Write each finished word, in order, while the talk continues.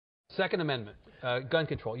Second Amendment, gun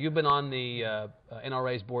control. You've been on the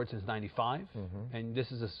NRA's board since '95, and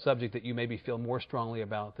this is a subject that you maybe feel more strongly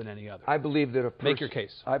about than any other. I believe that Make your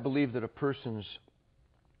case. I believe that a person's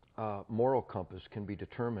moral compass can be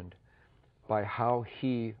determined by how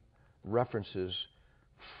he references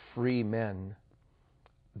free men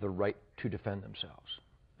the right to defend themselves.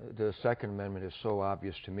 The Second Amendment is so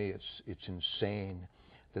obvious to me, it's insane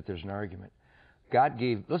that there's an argument. God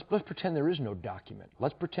gave, let's pretend there is no document.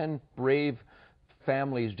 Let's pretend brave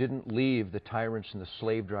families didn't leave the tyrants and the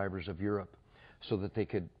slave drivers of Europe so that they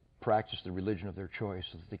could practice the religion of their choice,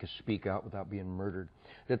 so that they could speak out without being murdered,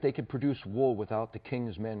 that they could produce wool without the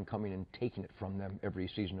king's men coming and taking it from them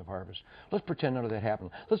every season of harvest. Let's pretend none of that happened.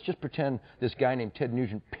 Let's just pretend this guy named Ted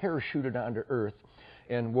Nugent parachuted onto Earth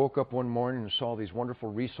and woke up one morning and saw these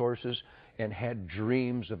wonderful resources and had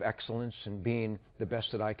dreams of excellence and being the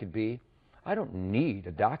best that I could be. I don't need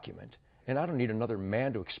a document, and I don't need another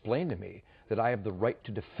man to explain to me that I have the right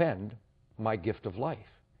to defend my gift of life,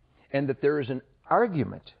 and that there is an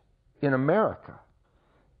argument in America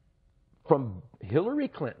from Hillary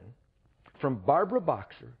Clinton, from Barbara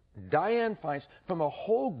Boxer, Dianne Feinstein, from a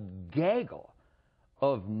whole gaggle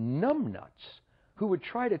of numbnuts who would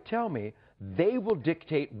try to tell me they will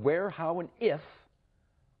dictate where, how, and if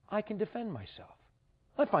I can defend myself.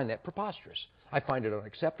 I find that preposterous. I find it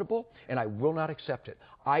unacceptable, and I will not accept it.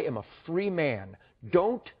 I am a free man.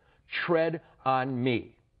 Don't tread on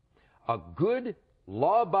me. A good,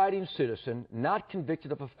 law-abiding citizen, not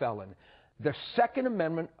convicted of a felon. The Second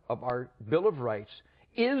Amendment of our Bill of Rights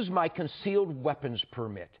is my concealed weapons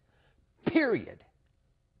permit. Period.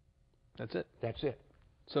 That's it? That's it.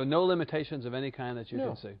 So no limitations of any kind that you No.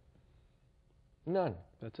 can see? None.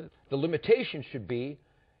 That's it. The limitation should be,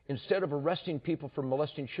 instead of arresting people for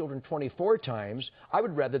molesting children 24 times, I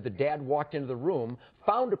would rather the dad walked into the room,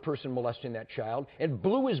 found a person molesting that child, and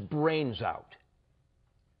blew his brains out.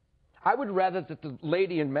 I would rather that the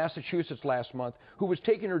lady in Massachusetts last month who was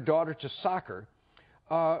taking her daughter to soccer,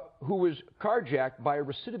 who was carjacked by a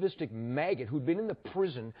recidivistic maggot who'd been in the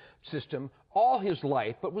prison system all his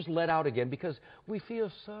life but was let out again because we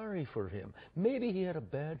feel sorry for him. Maybe he had a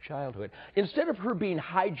bad childhood. Instead of her being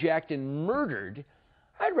hijacked and murdered,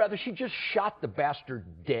 I'd rather she just shot the bastard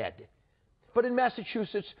dead. But in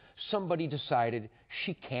Massachusetts, somebody decided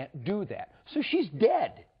she can't do that. So she's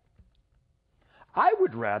dead. I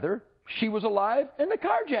would rather she was alive and the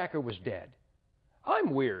carjacker was dead.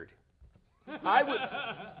 I'm weird.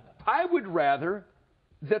 I would rather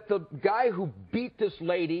that the guy who beat this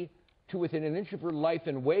lady to within an inch of her life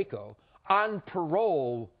in Waco, on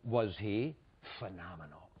parole was he,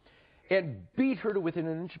 phenomenal, and beat her to within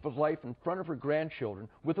an inch of life in front of her grandchildren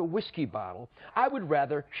with a whiskey bottle. I would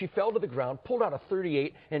rather she fell to the ground, pulled out a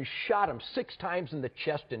 .38, and shot him 6 times in the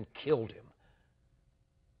chest and killed him.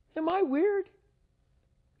 Am I weird?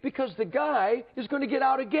 Because the guy is going to get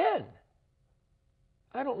out again.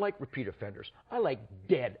 I don't like repeat offenders. I like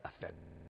dead offenders.